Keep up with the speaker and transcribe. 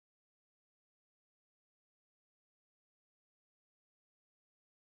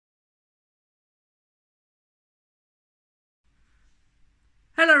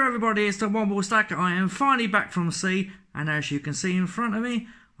Hello everybody, it's the Womble Stacker. I am finally back from sea, and as you can see in front of me,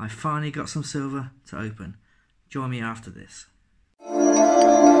 I finally got some silver to open. Join me after this.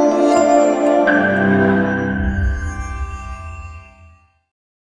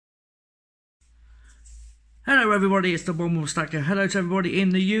 Hello everybody, it's the Womble Stacker. Hello to everybody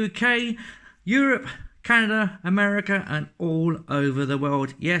in the UK, Europe, Canada, America and all over the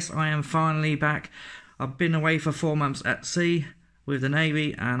world. Yes, I am finally back. I've been away for 4 months at sea with the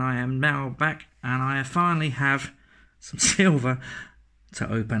Navy, and I am now back, and I finally have some silver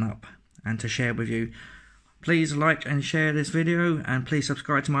to open up and to share with you. Please like and share this video, and please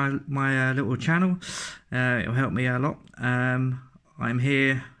subscribe to my little channel. It will help me a lot. I'm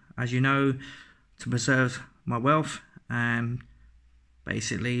here, as you know, to preserve my wealth and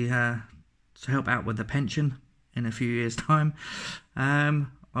basically to help out with the pension in a few years' time. I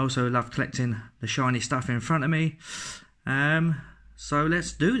also love collecting the shiny stuff in front of me. So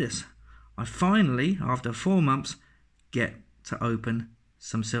let's do this. I finally, after 4 months, get to open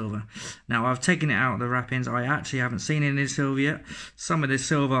some silver. Now I've taken it out of the wrappings. I actually haven't seen any silver yet. Some of this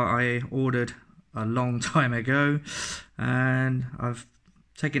silver I ordered a long time ago, and I've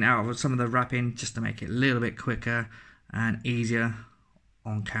taken it out of some of the wrapping just to make it a little bit quicker and easier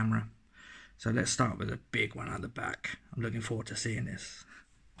on camera. So let's start with the big one at the back. I'm looking forward to seeing this.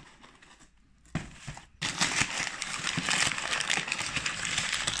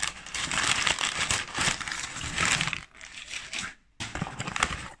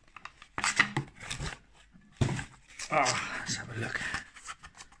 Oh, let's have a look.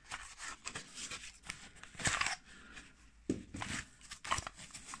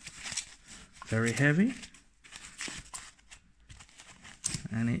 Very heavy.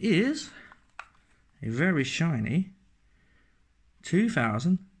 And it is a very shiny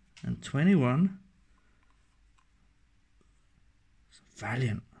 2021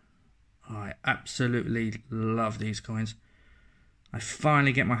 Valiant. I absolutely love these coins. I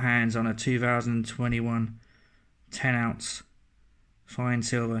finally get my hands on a 2021 10-ounce fine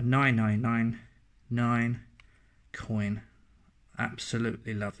silver 9999 coin.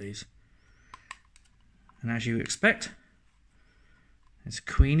 Absolutely love these. And as you expect, it's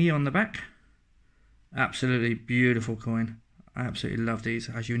Queenie on the back. Absolutely beautiful coin. I absolutely love these.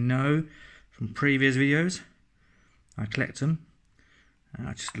 As you know from previous videos, I collect them. And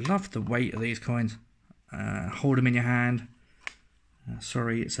I just love the weight of these coins. Hold them in your hand.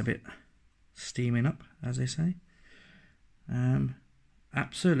 Sorry, it's a bit steaming up, as they say.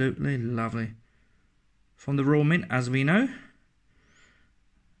 Absolutely lovely. From the raw mint, as we know.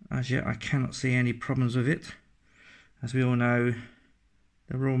 As yet, I cannot see any problems with it. As we all know,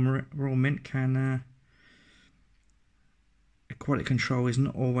 the raw mint can quality control is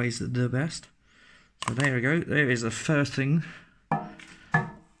not always the best. So there we go. There is the first thing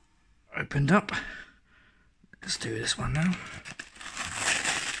opened up. Let's do this one now.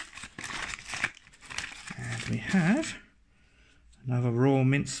 And we have another raw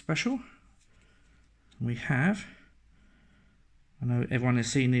mint special. We have, I know everyone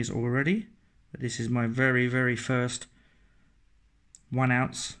has seen these already, but this is my very first 1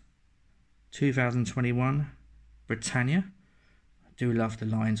 ounce 2021 Britannia. I do love the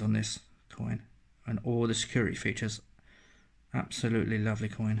lines on this coin and all the security features. Absolutely lovely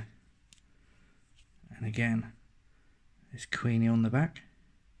coin. And again, there's Queenie on the back.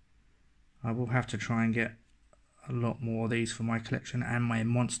 I will have to try and get a lot more of these for my collection and my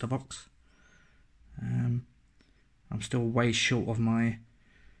monster box. I'm still way short of my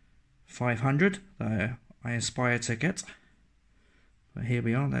 500 that I aspire to get. But here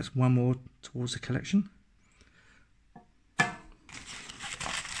we are, that's one more towards the collection.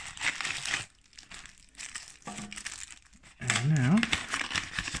 And now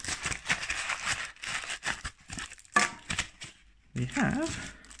we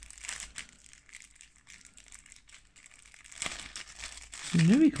have some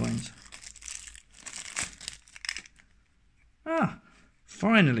Nui coins. Ah,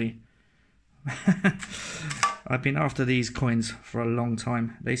 finally. I've been after these coins for a long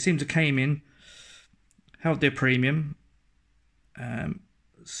time. They seem to came in, held their premium,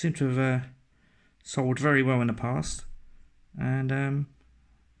 seem to have sold very well in the past, and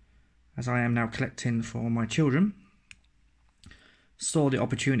as I am now collecting for my children, saw the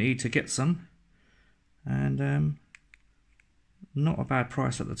opportunity to get some, and not a bad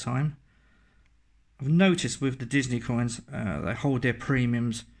price at the time. I've noticed with the Disney coins, they hold their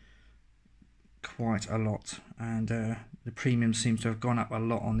premiums quite a lot, and the premium seems to have gone up a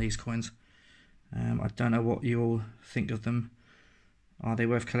lot on these coins. I don't know what you all think of them. Are they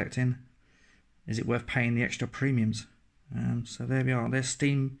worth collecting? Is it worth paying the extra premiums? So there we are. There's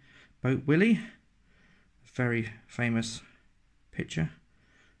Steamboat Willie. Very famous picture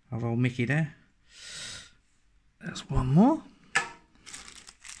of old Mickey there. There's one more.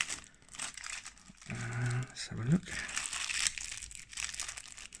 Let's have a look.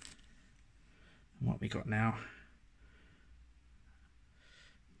 And what we got now?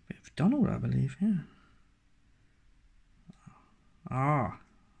 Bit of Donald, I believe. Yeah. Ah, I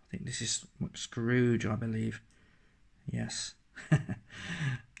think this is Scrooge, I believe. Yes.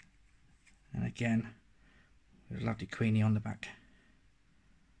 And again, with a lovely Queenie on the back.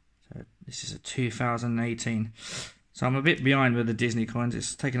 So this is a 2018. So I'm a bit behind with the Disney coins.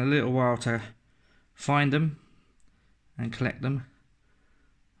 It's taken a little while to find them and collect them.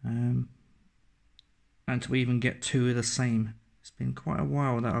 And to even get two of the same. It's been quite a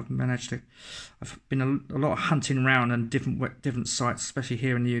while that I've managed to. I've been a lot of hunting around on different sites, especially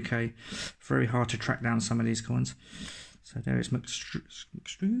here in the UK. Very hard to track down some of these coins. So there is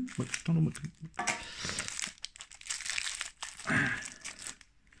McDonald.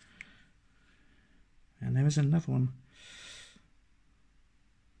 And there is another one.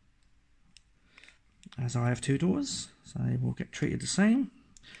 As I have two daughters, so they will get treated the same.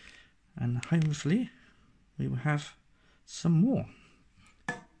 And hopefully we will have some more.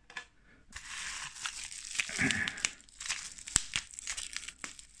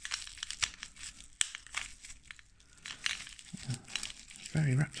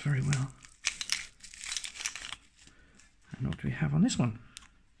 Very wrapped very well. And what do we have on this one?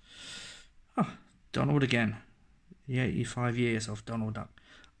 Oh, Donald again. The 85 years of Donald Duck.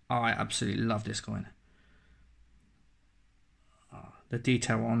 Oh, I absolutely love this coin. The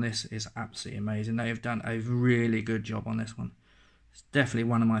detail on this is absolutely amazing. They have done a really good job on this one. It's definitely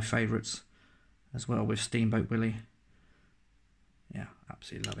one of my favourites as well with Steamboat Willie. Yeah,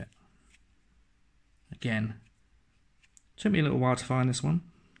 absolutely love it. Again, took me a little while to find this one.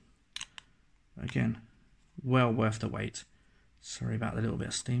 Again, well worth the wait. Sorry about the little bit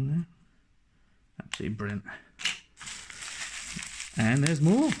of steam there. Absolutely brilliant. And there's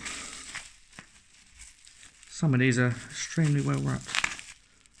more. Some of these are extremely well wrapped.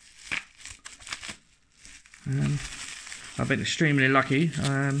 I've been extremely lucky.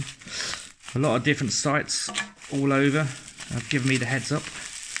 A lot of different sites all over have given me the heads up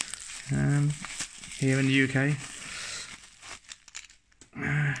here in the UK.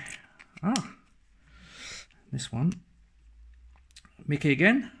 This one, Mickey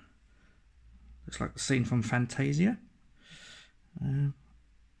again. Looks like the scene from Fantasia.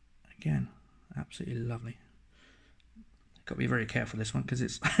 Again, absolutely lovely. Got to be very careful this one because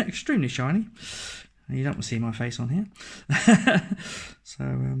it's extremely shiny. And you don't want to see my face on here.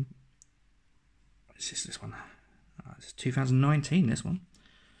 So, it's just this one. It's 2019, this one.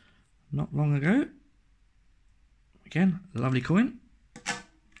 Not long ago. Again, lovely coin.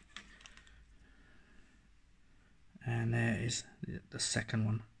 And there is the second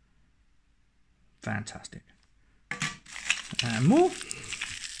one. Fantastic. And more.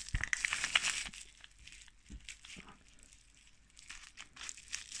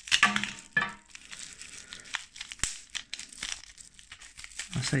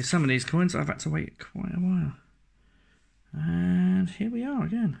 I say some of these coins I've had to wait quite a while. And here we are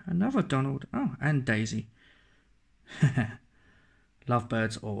again. Another Donald. Oh, and Daisy.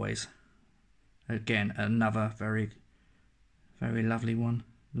 Lovebirds always. Again, another very lovely one.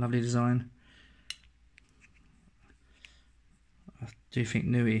 Lovely design. I do think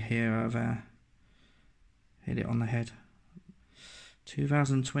Nui here have hit it on the head.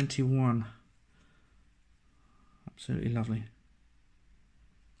 2021. Absolutely lovely.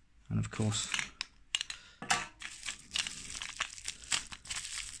 And of course,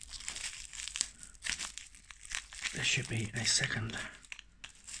 there should be a second.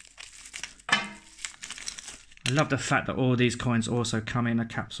 I love the fact that all these coins also come in a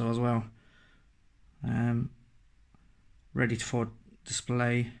capsule as well. Ready for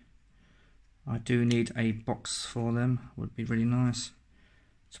display. I do need a box for them. Would be really nice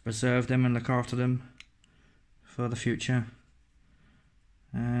to preserve them and look after them for the future.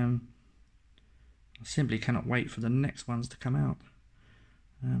 I simply cannot wait for the next ones to come out.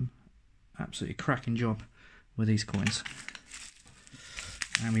 Absolutely cracking job with these coins.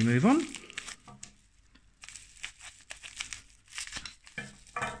 And we move on.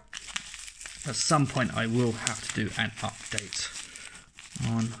 At some point I will have to do an update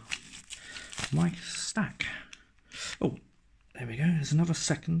on my stack. Oh, there we go. There's another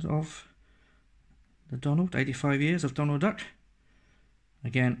second of the Donald, 85 years of Donald Duck.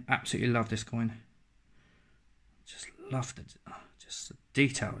 Again, absolutely love this coin. Just love it. Just the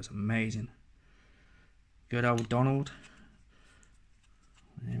detail is amazing. Good old Donald.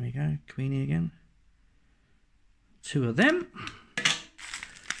 There we go, Queenie again. 2 of them.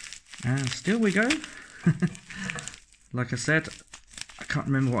 And still we go. Like I said, I can't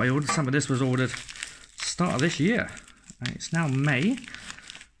remember what I ordered. Some of this was ordered start of this year. And it's now May.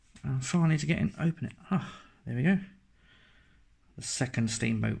 I'm finally to get in, open it. Oh, there we go. The second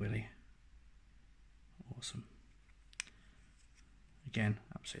Steamboat Willie. Awesome. Again,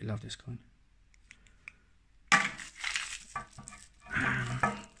 absolutely love this coin.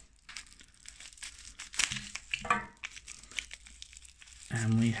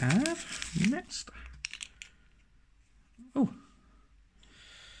 And we have next, oh,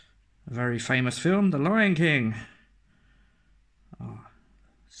 a very famous film, The Lion King. Oh,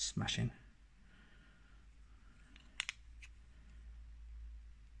 smashing.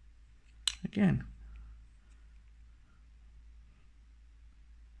 Again.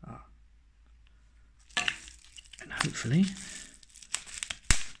 Oh. And hopefully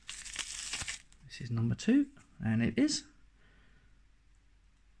this is number 2, and it is.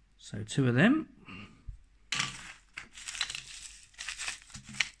 So 2 of them.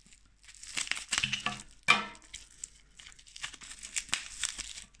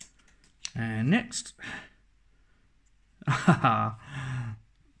 And next, a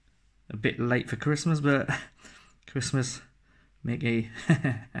bit late for Christmas, but Christmas Mickey,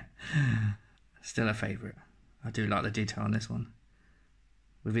 still a favourite. I do like the detail on this one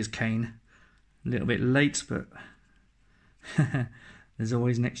with his cane. A little bit late, but there's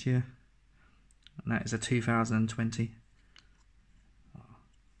always next year. And that is a 2020. Oh.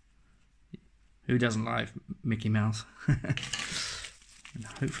 Who doesn't like Mickey Mouse? And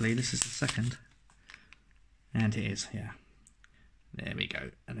hopefully this is the second. And it is, yeah. There we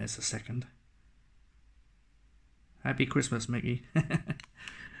go. And there's the second. Happy Christmas, Mickey.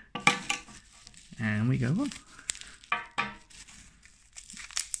 And we go on.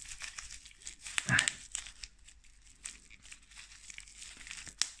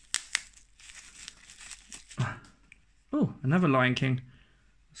 Oh, another Lion King.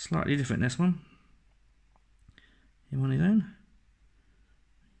 Slightly different this one. Him on his own.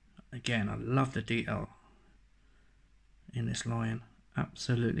 Again, I love the detail in this lion.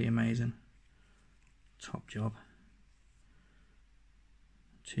 Absolutely amazing. Top job.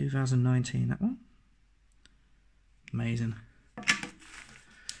 2019, that one. Amazing.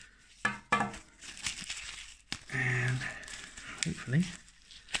 And hopefully...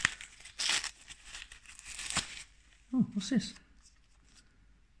 Oh, what's this?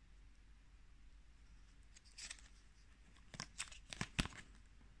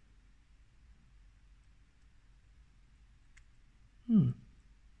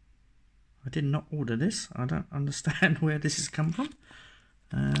 I did not order this. I don't understand where this has come from.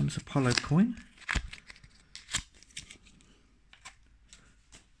 It's a Apollo coin.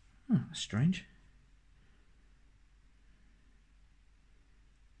 Oh, that's strange.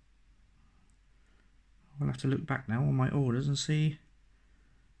 I'll have to look back now on my orders and see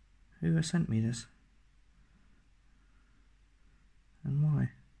who has sent me this and why.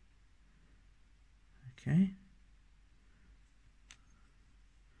 Okay.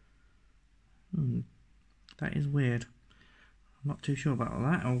 That is weird. I'm not too sure about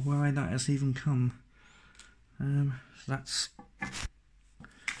that or why that has even come. So that's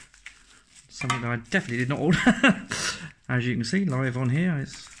something that I definitely did not order. As you can see live on here,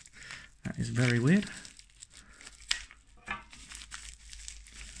 that is very weird.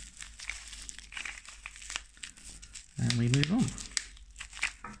 And we move on.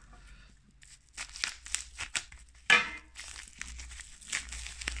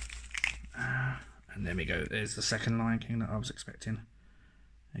 And there we go. There's the second Lion King that I was expecting.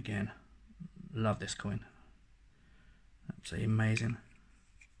 Again, love this coin. Absolutely amazing.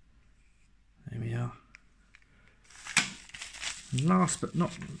 There we are. And last but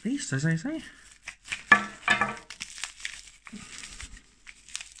not least, as they say, a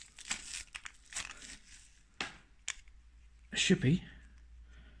Shippy.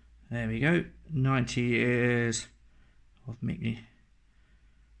 There we go. 90 years of Mickey.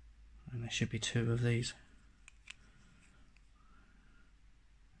 And there should be 2 of these.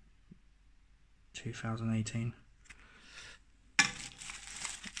 2018.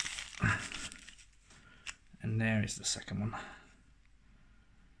 And there is the second one.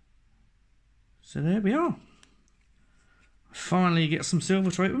 So there we are. Finally get some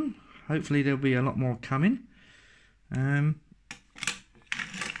silver to open. Hopefully there'll be a lot more coming.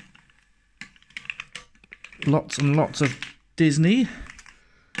 Lots and lots of Disney.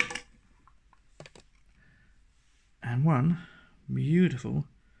 And one beautiful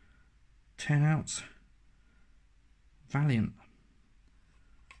 10-ounce Valiant.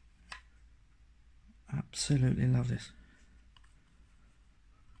 Absolutely love this.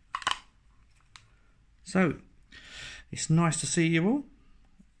 So, it's nice to see you all.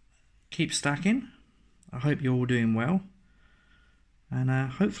 Keep stacking. I hope you're all doing well. And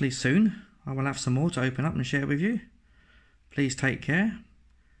hopefully soon I will have some more to open up and share with you. Please take care.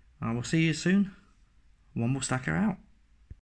 I will see you soon. One more stacker out.